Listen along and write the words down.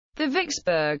The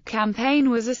Vicksburg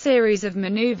Campaign was a series of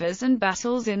maneuvers and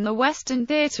battles in the Western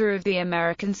theater of the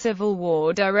American Civil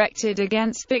War directed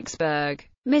against Vicksburg,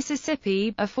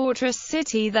 Mississippi, a fortress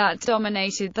city that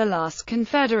dominated the last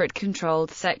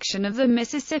Confederate-controlled section of the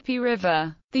Mississippi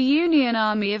River. The Union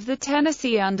Army of the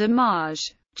Tennessee under Maj.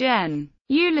 Gen.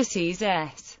 Ulysses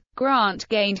S. Grant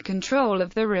gained control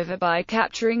of the river by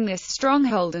capturing this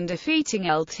stronghold and defeating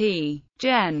Lt.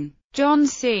 Gen. John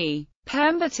C.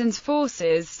 Pemberton's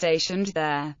forces stationed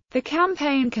there. The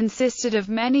campaign consisted of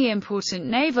many important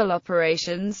naval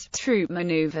operations, troop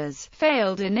maneuvers,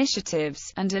 failed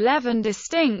initiatives, and 11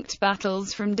 distinct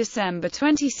battles from December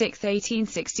 26,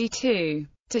 1862,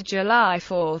 to July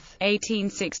 4,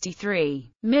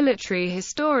 1863. Military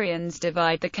historians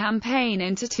divide the campaign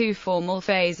into two formal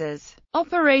phases: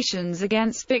 operations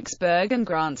against Vicksburg and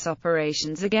Grant's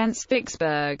operations against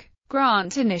Vicksburg.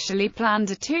 Grant initially planned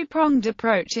a two-pronged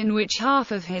approach in which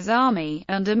half of his army,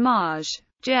 under Maj.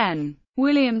 Gen.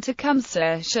 William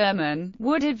Tecumseh Sherman,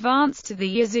 would advance to the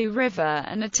Yazoo River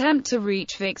and attempt to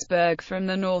reach Vicksburg from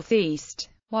the northeast,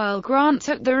 while Grant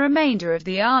took the remainder of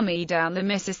the army down the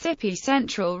Mississippi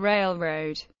Central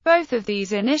Railroad. Both of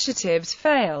these initiatives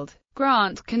failed.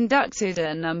 Grant conducted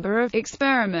a number of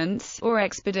experiments, or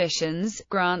expeditions,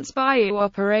 Grant's bayou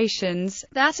operations,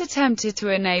 that attempted to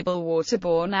enable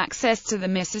waterborne access to the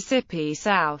Mississippi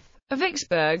south of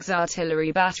Vicksburg's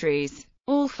artillery batteries.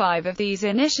 All 5 of these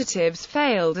initiatives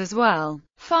failed as well.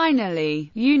 Finally,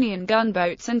 Union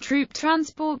gunboats and troop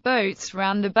transport boats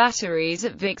ran the batteries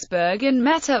at Vicksburg and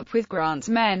met up with Grant's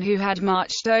men who had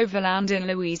marched overland in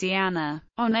Louisiana.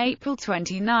 On April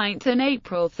 29 and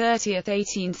April 30,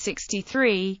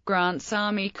 1863, Grant's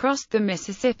army crossed the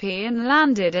Mississippi and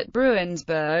landed at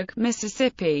Bruinsburg,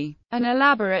 Mississippi. An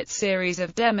elaborate series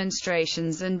of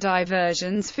demonstrations and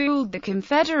diversions fueled the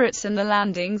Confederates, and the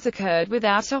landings occurred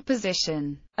without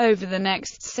opposition. Over the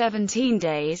next 17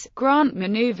 days, Grant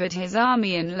maneuvered his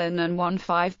army inland and won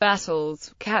 5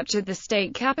 battles, captured the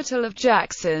state capital of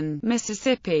Jackson,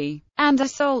 Mississippi, and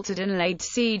assaulted and laid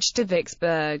siege to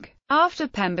Vicksburg. After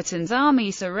Pemberton's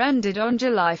army surrendered on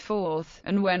July 4,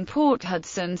 and when Port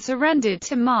Hudson surrendered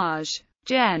to Maj.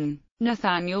 Gen.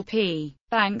 Nathaniel P.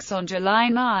 Banks on July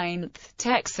 9,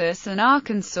 Texas and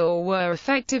Arkansas were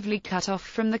effectively cut off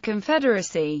from the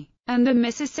Confederacy, and the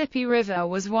Mississippi River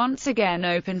was once again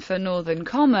open for northern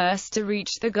commerce to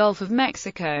reach the Gulf of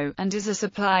Mexico, and as a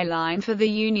supply line for the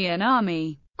Union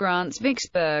Army. Grant's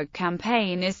Vicksburg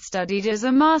campaign is studied as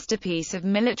a masterpiece of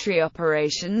military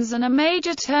operations and a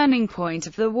major turning point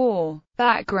of the war.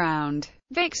 Background: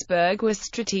 Vicksburg was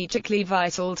strategically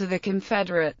vital to the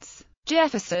Confederates.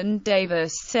 Jefferson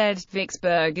Davis said,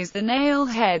 "Vicksburg is the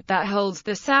nail-head that holds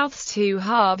the South's two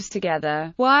halves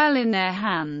together. While in their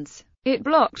hands, it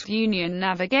blocked Union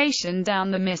navigation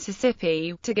down the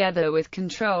Mississippi, together with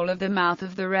control of the mouth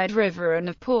of the Red River and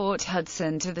of Port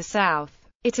Hudson to the south.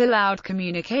 It allowed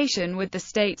communication with the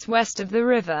states west of the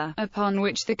river, upon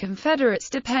which the Confederates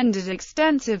depended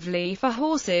extensively for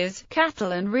horses,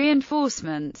 cattle and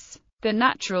reinforcements. The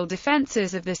natural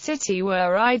defenses of the city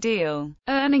were ideal,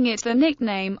 earning it the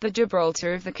nickname, the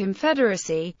Gibraltar of the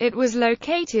Confederacy. It was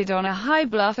located on a high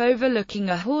bluff overlooking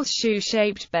a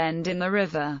horseshoe-shaped bend in the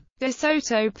river, De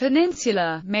Soto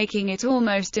Peninsula, making it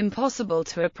almost impossible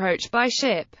to approach by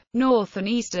ship. North and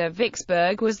east of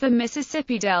Vicksburg was the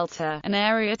Mississippi Delta, an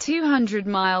area 200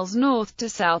 miles north to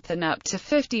south and up to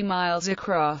 50 miles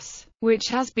across, which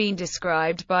has been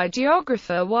described by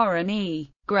geographer Warren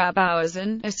E. Grabau as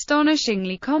an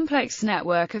astonishingly complex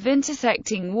network of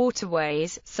intersecting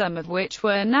waterways, some of which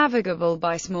were navigable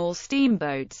by small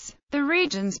steamboats. The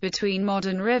regions between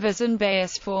modern rivers and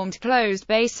bayous formed closed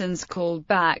basins called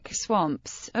back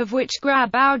swamps, of which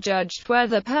Grabau judged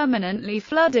whether permanently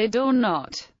flooded or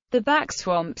not. The back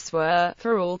swamps were,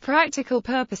 for all practical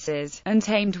purposes,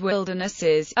 untamed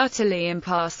wildernesses, utterly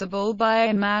impassable by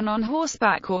a man on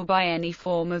horseback or by any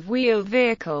form of wheeled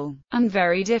vehicle, and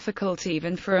very difficult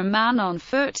even for a man on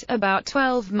foot. About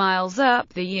 12 miles up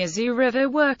the Yazoo River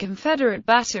were Confederate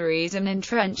batteries and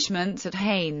entrenchments at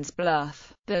Haynes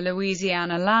Bluff. The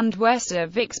Louisiana land west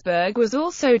of Vicksburg was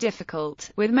also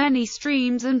difficult, with many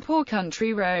streams and poor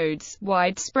country roads,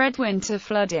 widespread winter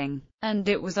flooding, and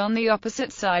it was on the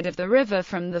opposite side of the river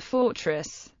from the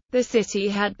fortress. The city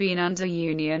had been under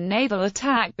Union naval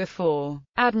attack before.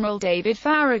 Admiral David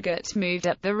Farragut moved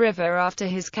up the river after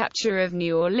his capture of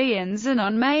New Orleans and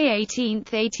on May 18,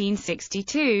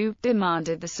 1862,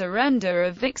 demanded the surrender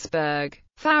of Vicksburg.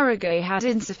 Farragut had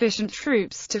insufficient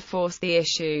troops to force the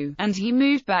issue, and he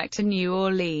moved back to New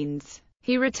Orleans.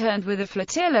 He returned with a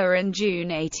flotilla in June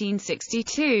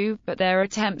 1862, but their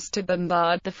attempts to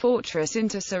bombard the fortress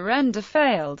into surrender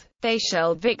failed. They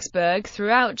shelled Vicksburg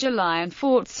throughout July and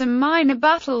fought some minor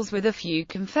battles with a few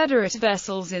Confederate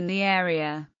vessels in the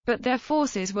area, but their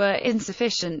forces were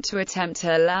insufficient to attempt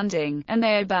a landing, and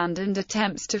they abandoned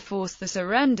attempts to force the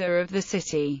surrender of the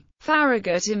city.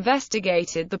 Farragut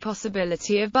investigated the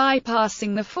possibility of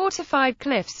bypassing the fortified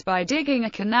cliffs by digging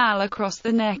a canal across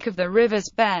the neck of the river's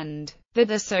bend, the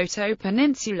DeSoto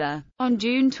Peninsula. On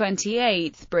June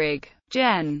 28, Brig.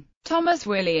 Gen. Thomas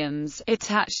Williams,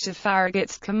 attached to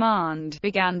Farragut's command,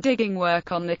 began digging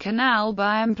work on the canal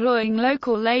by employing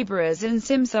local laborers and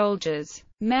some soldiers.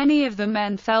 Many of the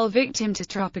men fell victim to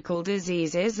tropical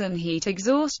diseases and heat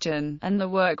exhaustion, and the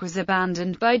work was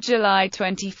abandoned by July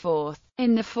 24.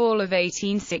 In the fall of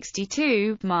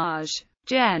 1862, Maj.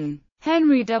 Gen.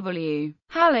 Henry W.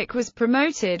 Halleck was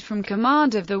promoted from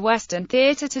command of the Western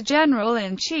Theater to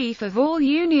General-in-Chief of all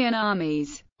Union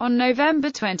armies. On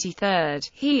November 23,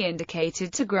 he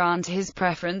indicated to Grant his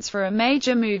preference for a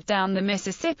major move down the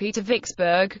Mississippi to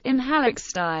Vicksburg, in Halleck's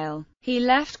style. He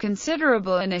left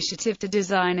considerable initiative to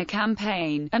design a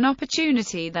campaign, an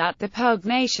opportunity that the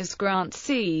pugnacious Grant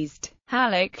seized.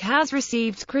 Halleck has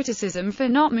received criticism for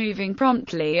not moving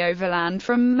promptly overland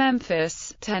from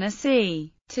Memphis,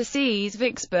 Tennessee, to seize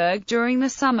Vicksburg during the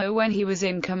summer when he was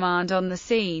in command on the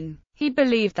scene. He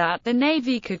believed that the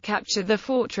Navy could capture the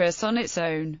fortress on its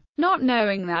own, not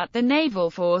knowing that the naval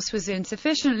force was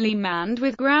insufficiently manned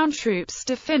with ground troops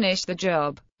to finish the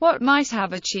job. What might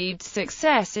have achieved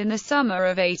success in the summer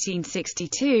of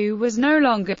 1862 was no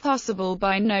longer possible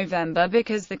by November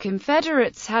because the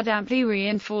Confederates had amply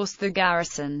reinforced the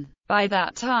garrison. By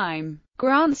that time,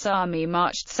 Grant's army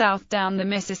marched south down the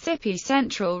Mississippi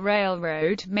Central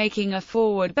Railroad, making a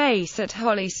forward base at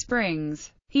Holly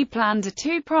Springs. He planned a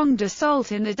two-pronged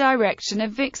assault in the direction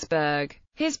of Vicksburg.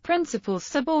 His principal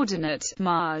subordinate,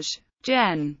 Maj.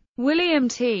 Gen. William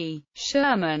T.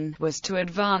 Sherman, was to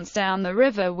advance down the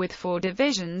river with 4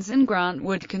 divisions, and Grant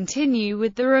would continue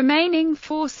with the remaining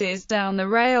forces down the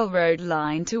railroad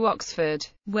line to Oxford,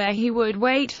 where he would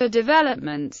wait for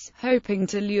developments, hoping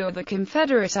to lure the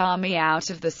Confederate army out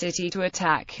of the city to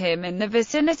attack him in the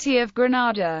vicinity of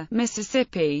Grenada,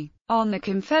 Mississippi. On the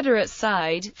Confederate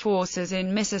side, forces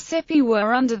in Mississippi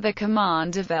were under the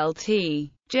command of Lt.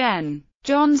 Gen.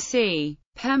 John C.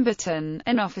 Pemberton,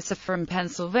 an officer from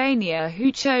Pennsylvania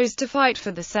who chose to fight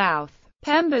for the South.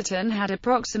 Pemberton had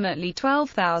approximately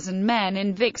 12,000 men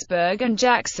in Vicksburg and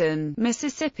Jackson,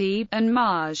 Mississippi, and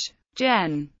Maj.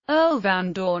 Gen. Earl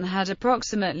Van Dorn had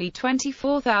approximately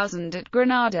 24,000 at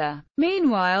Grenada.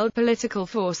 Meanwhile, political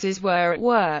forces were at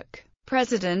work.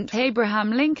 President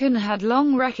Abraham Lincoln had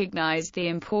long recognized the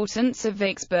importance of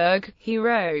Vicksburg. He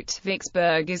wrote,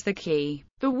 "Vicksburg is the key.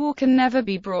 The war can never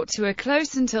be brought to a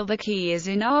close until the key is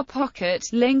in our pocket."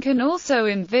 Lincoln also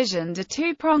envisioned a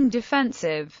two-pronged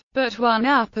defensive, but one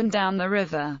up and down the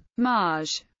river. Maj.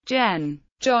 Gen.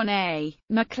 John A.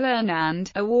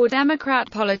 McClernand, a war Democrat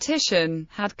politician,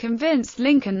 had convinced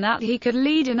Lincoln that he could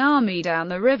lead an army down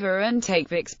the river and take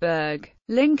Vicksburg.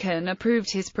 Lincoln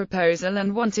approved his proposal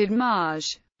and wanted Maj.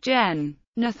 Gen.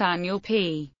 Nathaniel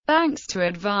P. Banks to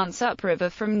advance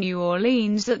upriver from New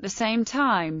Orleans at the same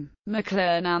time.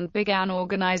 McClernand began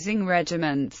organizing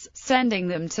regiments, sending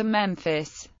them to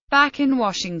Memphis. Back in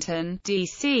Washington,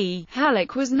 D.C.,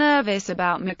 Halleck was nervous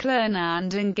about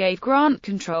McClernand and gave Grant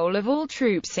control of all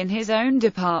troops in his own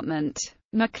department.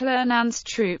 McClernand's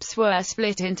troops were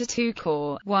split into 2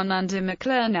 corps, one under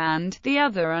McClernand, the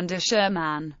other under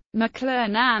Sherman.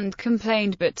 McClernand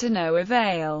complained but to no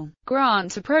avail.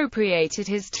 Grant appropriated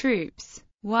his troops.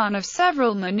 One of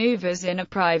several maneuvers in a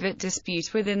private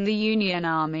dispute within the Union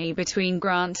Army between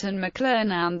Grant and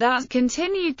McClernand that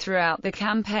continued throughout the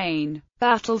campaign.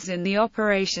 Battles in the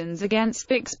operations against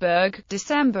Vicksburg,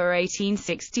 December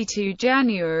 1862,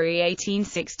 January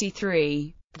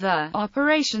 1863. The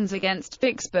operations against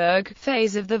Vicksburg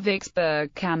phase of the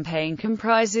Vicksburg Campaign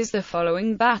comprises the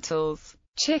following battles.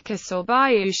 Chickasaw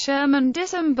Bayou. Sherman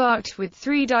disembarked with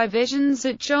 3 divisions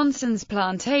at Johnson's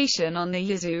Plantation on the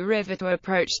Yazoo River to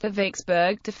approach the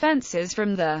Vicksburg defenses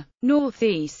from the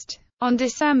northeast. On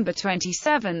December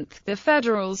 27, the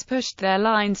Federals pushed their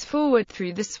lines forward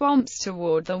through the swamps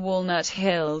toward the Walnut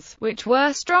Hills, which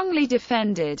were strongly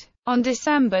defended. On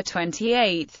December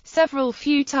 28, several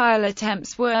futile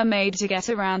attempts were made to get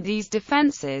around these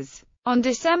defenses. On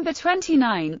December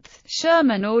 29,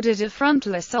 Sherman ordered a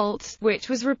frontal assault, which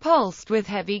was repulsed with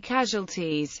heavy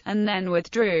casualties, and then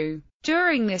withdrew.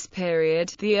 During this period,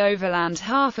 the overland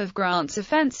half of Grant's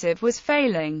offensive was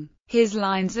failing. His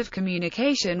lines of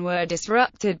communication were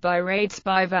disrupted by raids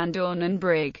by Van Dorn and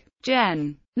Brig.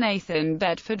 Gen. Nathan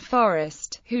Bedford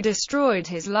Forrest, who destroyed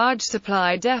his large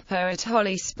supply depot at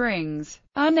Holly Springs.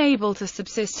 Unable to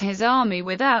subsist his army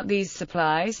without these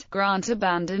supplies, Grant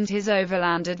abandoned his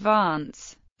overland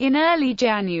advance. In early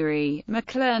January,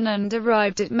 McClernand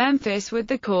arrived at Memphis with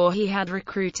the corps he had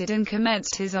recruited and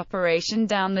commenced his operation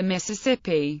down the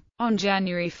Mississippi. On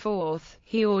January 4,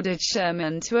 he ordered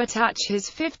Sherman to attach his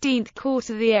 15th Corps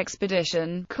to the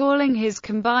expedition, calling his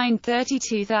combined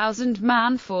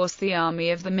 32,000-man force the Army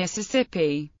of the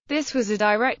Mississippi. This was a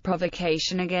direct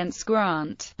provocation against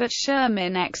Grant, but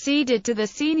Sherman acceded to the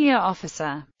senior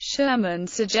officer. Sherman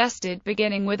suggested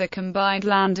beginning with a combined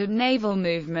land and naval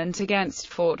movement against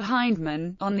Fort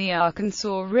Hindman, on the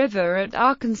Arkansas River at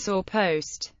Arkansas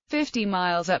Post, 50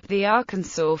 miles up the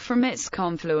Arkansas from its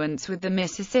confluence with the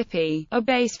Mississippi, a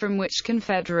base from which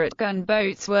Confederate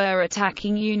gunboats were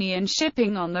attacking Union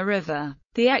shipping on the river.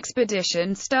 The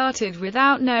expedition started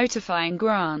without notifying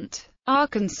Grant.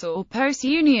 Arkansas Post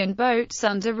Union boats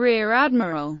under Rear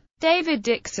Admiral David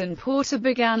Dixon Porter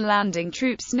began landing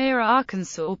troops near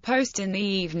Arkansas Post in the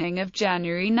evening of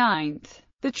January 9.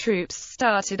 The troops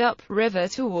started upriver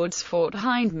towards Fort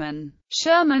Hindman.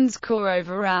 Sherman's corps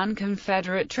overran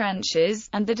Confederate trenches,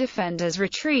 and the defenders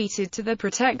retreated to the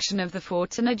protection of the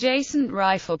fort and adjacent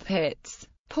rifle pits.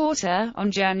 Porter,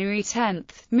 on January 10,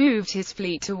 moved his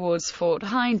fleet towards Fort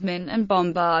Hindman and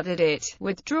bombarded it,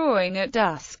 withdrawing at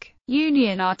dusk.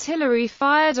 Union artillery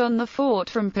fired on the fort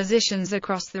from positions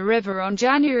across the river on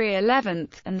January 11,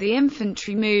 and the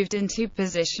infantry moved into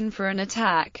position for an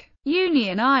attack.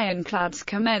 Union ironclads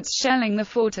commenced shelling the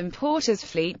fort and Porter's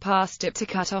fleet passed it to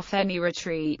cut off any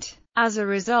retreat. As a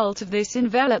result of this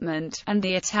envelopment, and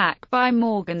the attack by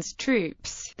Morgan's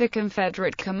troops, the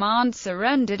Confederate command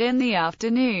surrendered in the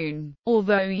afternoon.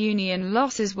 Although Union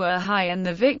losses were high and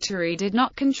the victory did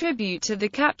not contribute to the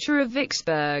capture of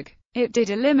Vicksburg, it did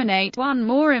eliminate one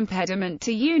more impediment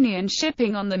to Union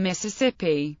shipping on the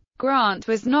Mississippi. Grant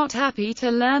was not happy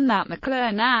to learn that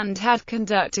McClernand had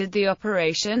conducted the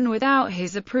operation without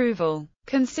his approval,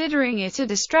 considering it a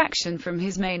distraction from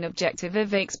his main objective of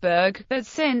Vicksburg, but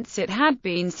since it had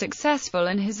been successful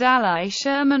and his ally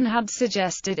Sherman had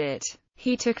suggested it,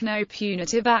 he took no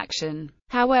punitive action.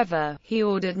 However, he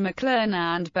ordered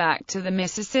McClernand back to the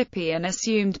Mississippi and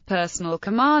assumed personal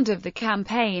command of the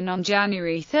campaign on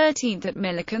January 13 at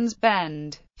Milliken's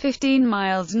Bend, 15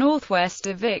 miles northwest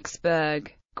of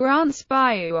Vicksburg. Grant's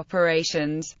Bayou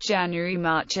operations,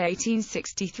 January-March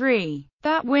 1863.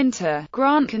 That winter,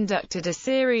 Grant conducted a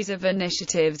series of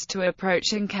initiatives to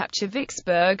approach and capture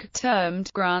Vicksburg,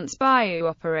 termed Grant's Bayou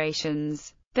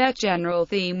operations. Their general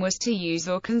theme was to use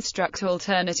or construct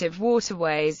alternative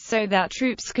waterways so that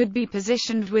troops could be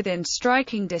positioned within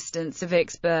striking distance of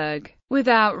Vicksburg,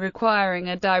 without requiring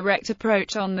a direct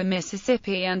approach on the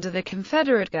Mississippi under the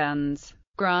Confederate guns.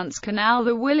 Grant's canal,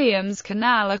 the Williams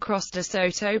Canal across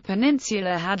DeSoto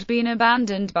Peninsula, had been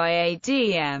abandoned by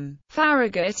A.D.M.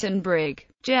 Farragut and Brig.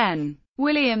 Gen.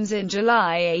 Williams in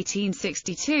July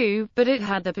 1862, but it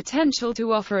had the potential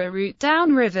to offer a route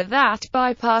downriver that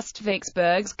bypassed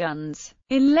Vicksburg's guns.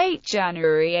 In late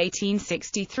January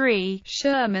 1863,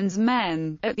 Sherman's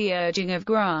men, at the urging of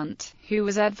Grant, who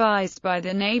was advised by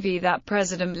the Navy that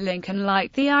President Lincoln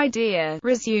liked the idea,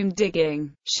 resumed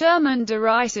digging. Sherman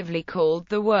derisively called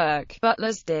the work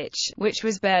Butler's Ditch, which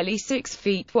was barely 6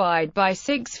 feet wide by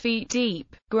 6 feet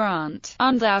deep. Grant,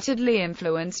 undoubtedly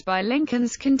influenced by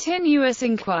Lincoln's continuous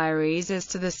inquiries as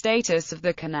to the status of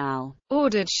the canal,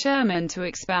 ordered Sherman to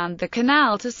expand the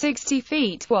canal to 60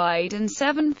 feet wide and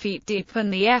 7 feet deep,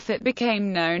 and the effort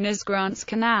became known as Grant's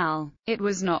Canal. It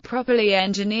was not properly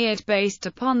engineered based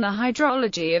upon the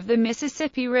hydrology of the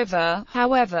Mississippi River,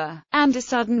 however, and a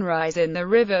sudden rise in the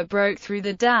river broke through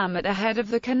the dam at the head of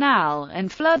the canal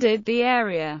and flooded the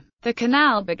area. The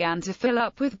canal began to fill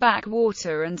up with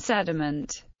backwater and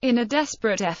sediment. In a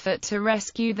desperate effort to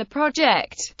rescue the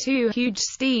project, 2 huge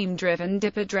steam-driven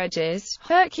dipper dredges,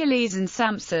 Hercules and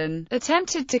Samson,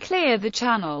 attempted to clear the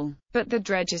channel, but the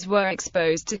dredges were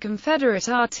exposed to Confederate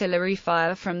artillery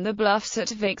fire from the bluffs at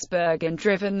Vicksburg and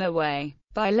driven away.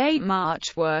 By late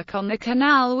March, work on the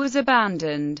canal was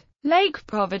abandoned. Lake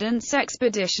Providence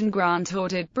expedition. Grant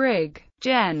ordered Brig.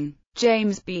 Gen.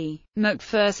 James B.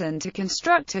 McPherson to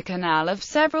construct a canal of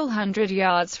several hundred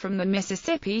yards from the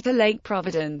Mississippi to Lake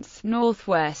Providence,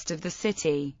 northwest of the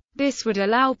city. This would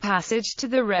allow passage to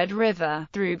the Red River,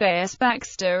 through Bayous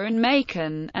Baxter and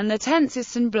Macon, and the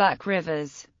Tensas and Black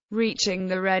Rivers. Reaching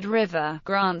the Red River,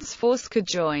 Grant's force could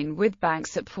join with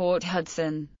Banks at Port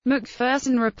Hudson.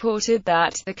 McPherson reported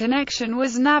that the connection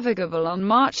was navigable on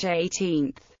March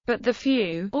 18. but the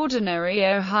few, ordinary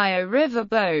Ohio River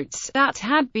boats that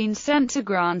had been sent to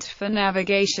Grant for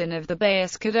navigation of the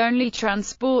Bayous could only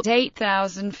transport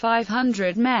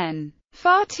 8,500 men.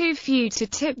 Far too few to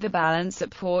tip the balance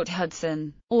at Port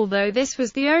Hudson. Although this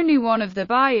was the only one of the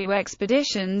Bayou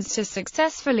expeditions to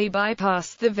successfully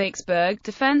bypass the Vicksburg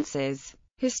defenses.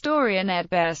 Historian Ed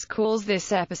Best calls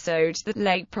this episode the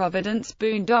Lake Providence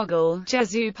Boondoggle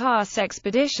Yazoo Pass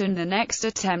expedition. The next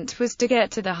attempt was to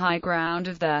get to the high ground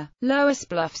of the lowest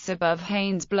bluffs above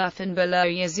Haynes Bluff and below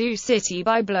Yazoo City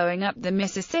by blowing up the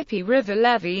Mississippi River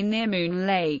levee near Moon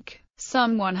Lake,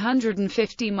 some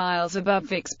 150 miles above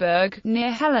Vicksburg,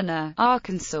 near Helena,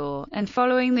 Arkansas, and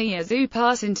following the Yazoo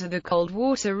Pass into the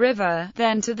Coldwater River,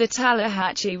 then to the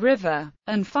Tallahatchie River,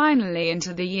 and finally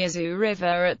into the Yazoo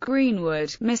River at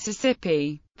Greenwood,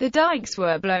 Mississippi. The dikes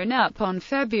were blown up on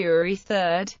February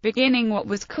 3, beginning what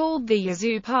was called the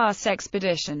Yazoo Pass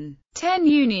Expedition. 10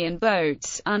 Union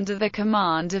boats, under the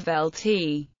command of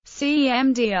Lt.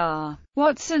 CMDR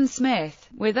Watson Smith,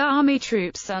 with Army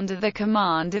troops under the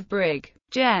command of Brig.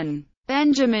 Gen.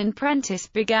 Benjamin Prentiss,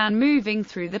 began moving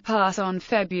through the pass on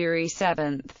February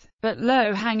 7. But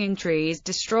low-hanging trees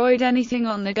destroyed anything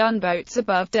on the gunboats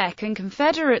above deck, and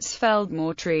Confederates felled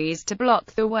more trees to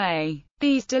block the way.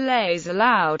 These delays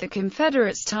allowed the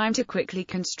Confederates time to quickly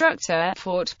construct a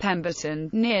Fort Pemberton,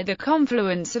 near the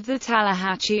confluence of the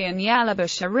Tallahatchie and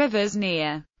Yalobusha rivers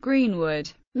near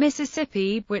Greenwood,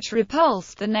 Mississippi, which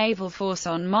repulsed the naval force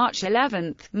on March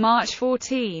 11, March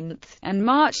 14, and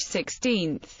March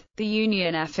 16. The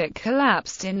Union effort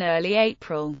collapsed in early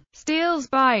April. Steele's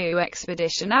Bayou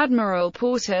expedition Admiral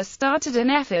Porter started an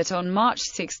effort on March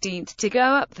 16 to go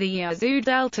up the Yazoo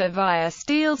Delta via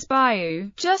Steele's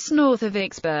Bayou, just north of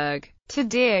Vicksburg, to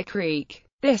Deer Creek.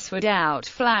 This would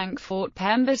outflank Fort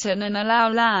Pemberton and allow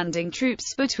landing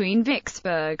troops between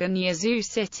Vicksburg and Yazoo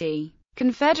City.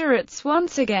 Confederates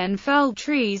once again felled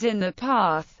trees in the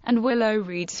path, and willow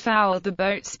reeds fouled the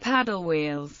boats' paddle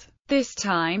wheels. This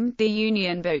time, the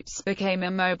Union boats became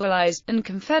immobilized, and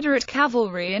Confederate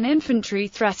cavalry and infantry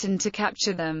threatened to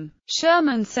capture them.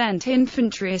 Sherman sent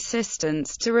infantry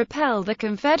assistance to repel the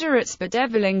Confederates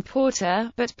bedeviling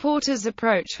Porter, but Porter's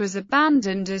approach was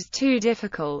abandoned as too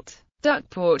difficult.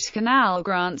 Duckport Canal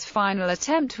Grant's final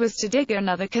attempt was to dig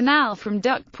another canal from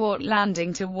Duckport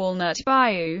Landing to Walnut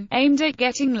Bayou, aimed at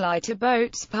getting lighter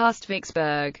boats past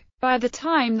Vicksburg. By the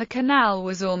time the canal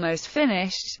was almost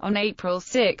finished, on April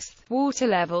 6, water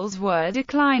levels were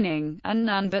declining, and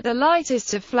none but the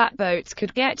lightest of flatboats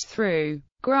could get through.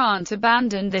 Grant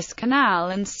abandoned this canal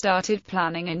and started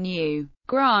planning anew.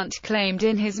 Grant claimed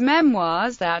in his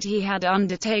memoirs that he had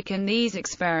undertaken these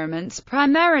experiments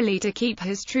primarily to keep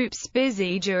his troops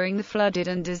busy during the flooded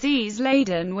and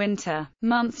disease-laden winter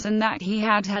months, and that he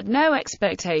had had no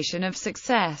expectation of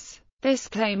success. This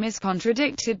claim is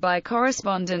contradicted by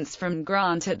correspondence from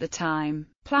Grant at the time.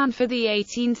 Plan for the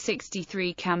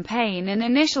 1863 campaign and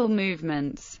initial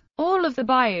movements. All of the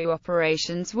Bayou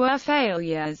operations were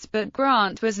failures, but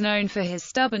Grant was known for his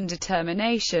stubborn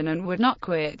determination and would not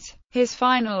quit. His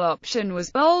final option was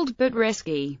bold but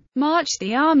risky. March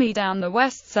the army down the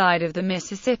west side of the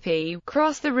Mississippi,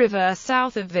 cross the river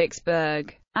south of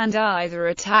Vicksburg, and either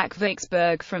attack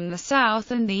Vicksburg from the south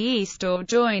and the east or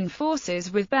join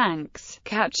forces with Banks,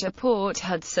 capture Port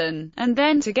Hudson, and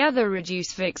then together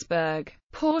reduce Vicksburg.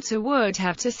 Porter would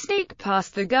have to sneak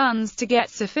past the guns to get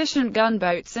sufficient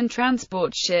gunboats and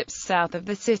transport ships south of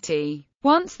the city.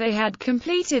 Once they had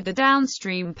completed the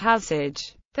downstream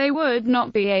passage, they would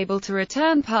not be able to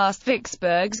return past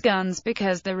Vicksburg's guns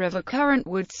because the river current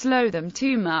would slow them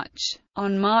too much.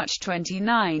 On March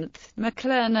 29,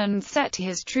 McClernand set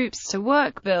his troops to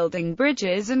work building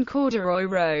bridges and corduroy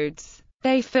roads.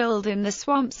 They filled in the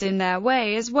swamps in their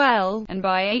way as well, and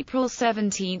by April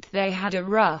 17 they had a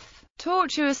rough,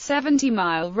 tortuous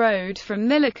 70-mile road from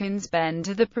Milliken's Bend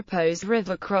to the proposed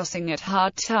river crossing at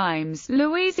Hard Times,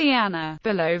 Louisiana,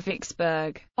 below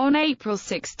Vicksburg. On April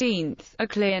 16, a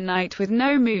clear night with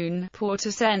no moon,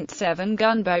 Porter sent 7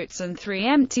 gunboats and 3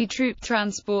 empty troop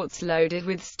transports loaded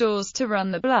with stores to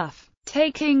run the bluff,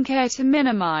 taking care to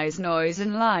minimize noise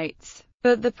and lights.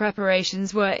 But the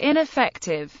preparations were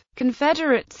ineffective.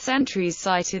 Confederate sentries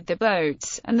sighted the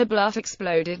boats, and the bluff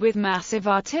exploded with massive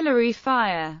artillery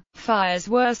fire. Fires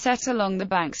were set along the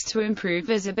banks to improve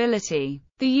visibility.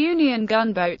 The Union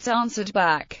gunboats answered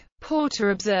back.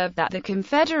 Porter observed that the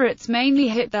Confederates mainly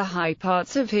hit the high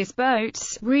parts of his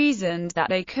boats, reasoned that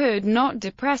they could not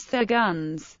depress their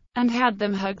guns, and had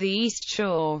them hug the east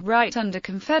shore, right under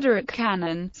Confederate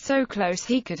cannon, so close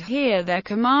he could hear their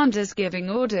commanders giving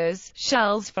orders,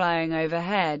 shells flying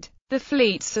overhead. The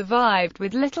fleet survived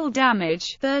with little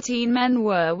damage. 13 men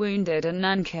were wounded and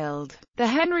none killed. The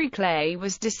Henry Clay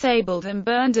was disabled and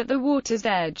burned at the water's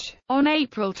edge. On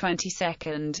April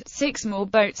 22, 6 more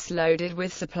boats loaded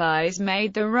with supplies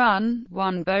made the run.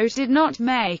 One boat did not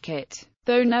make it.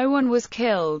 Though no one was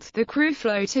killed, the crew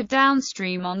floated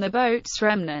downstream on the boat's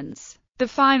remnants. The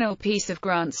final piece of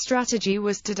Grant's strategy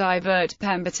was to divert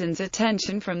Pemberton's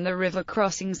attention from the river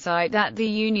crossing site that the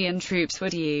Union troops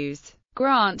would use.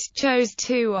 Grant chose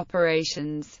 2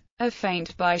 operations: a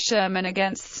feint by Sherman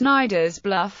against Snyder's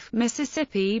Bluff,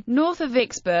 Mississippi, north of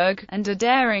Vicksburg, and a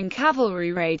daring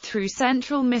cavalry raid through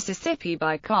central Mississippi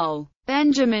by Col.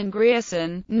 Benjamin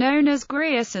Grierson, known as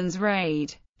Grierson's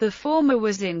Raid. The former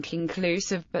was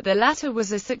inconclusive, but the latter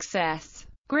was a success.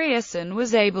 Grierson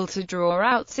was able to draw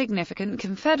out significant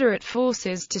Confederate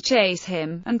forces to chase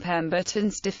him, and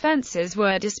Pemberton's defenses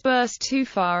were dispersed too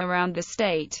far around the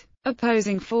state.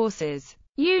 Opposing forces: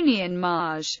 Union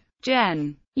Maj.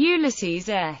 Gen. Ulysses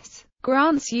S.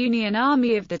 Grant's Union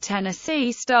Army of the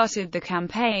Tennessee started the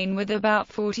campaign with about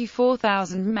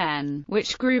 44,000 men,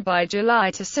 which grew by July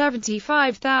to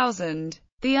 75,000.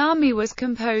 The army was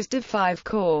composed of 5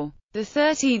 corps. The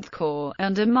 13th Corps,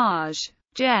 under Maj.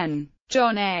 Gen.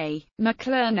 John A.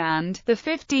 McClellan, and the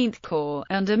 15th Corps,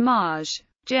 under Maj.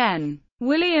 Gen.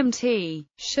 William T.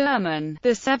 Sherman, the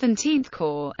 17th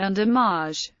Corps, under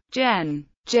Maj. Gen.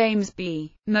 James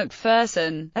B.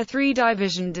 McPherson, a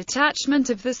 3-division detachment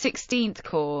of the 16th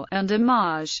Corps, under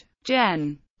Maj.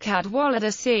 Gen.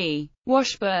 Cadwallader C.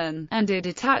 Washburn, and a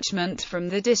detachment from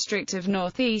the District of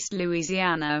Northeast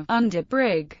Louisiana, under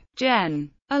Brig.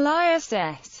 Gen. Elias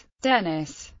S.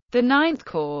 Dennis. The 9th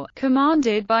Corps,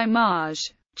 commanded by Maj.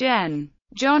 Gen.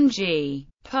 John G.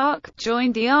 Parke,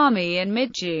 joined the army in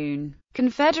mid-June.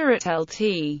 Confederate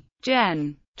Lt.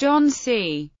 Gen. John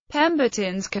C.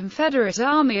 Pemberton's Confederate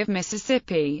Army of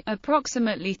Mississippi,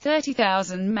 approximately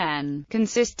 30,000 men,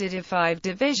 consisted of 5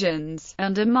 divisions,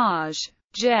 under Maj.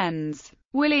 Gens.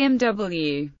 William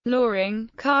W. Loring,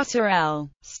 Carter L.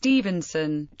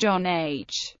 Stevenson, John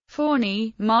H.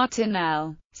 Forney, Martin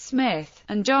L. Smith,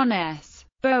 and John S.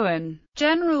 Bowen.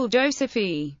 General Joseph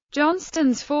E.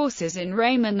 Johnston's forces in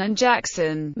Raymond and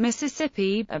Jackson,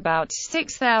 Mississippi, about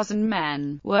 6,000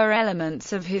 men, were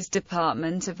elements of his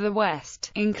Department of the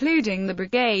West, including the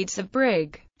brigades of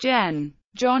Brig. Gen.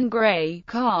 John Gray,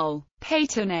 Col.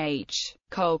 Peyton H.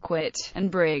 Colquitt,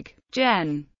 and Brig.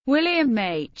 Gen. William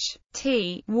H.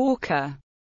 T. Walker.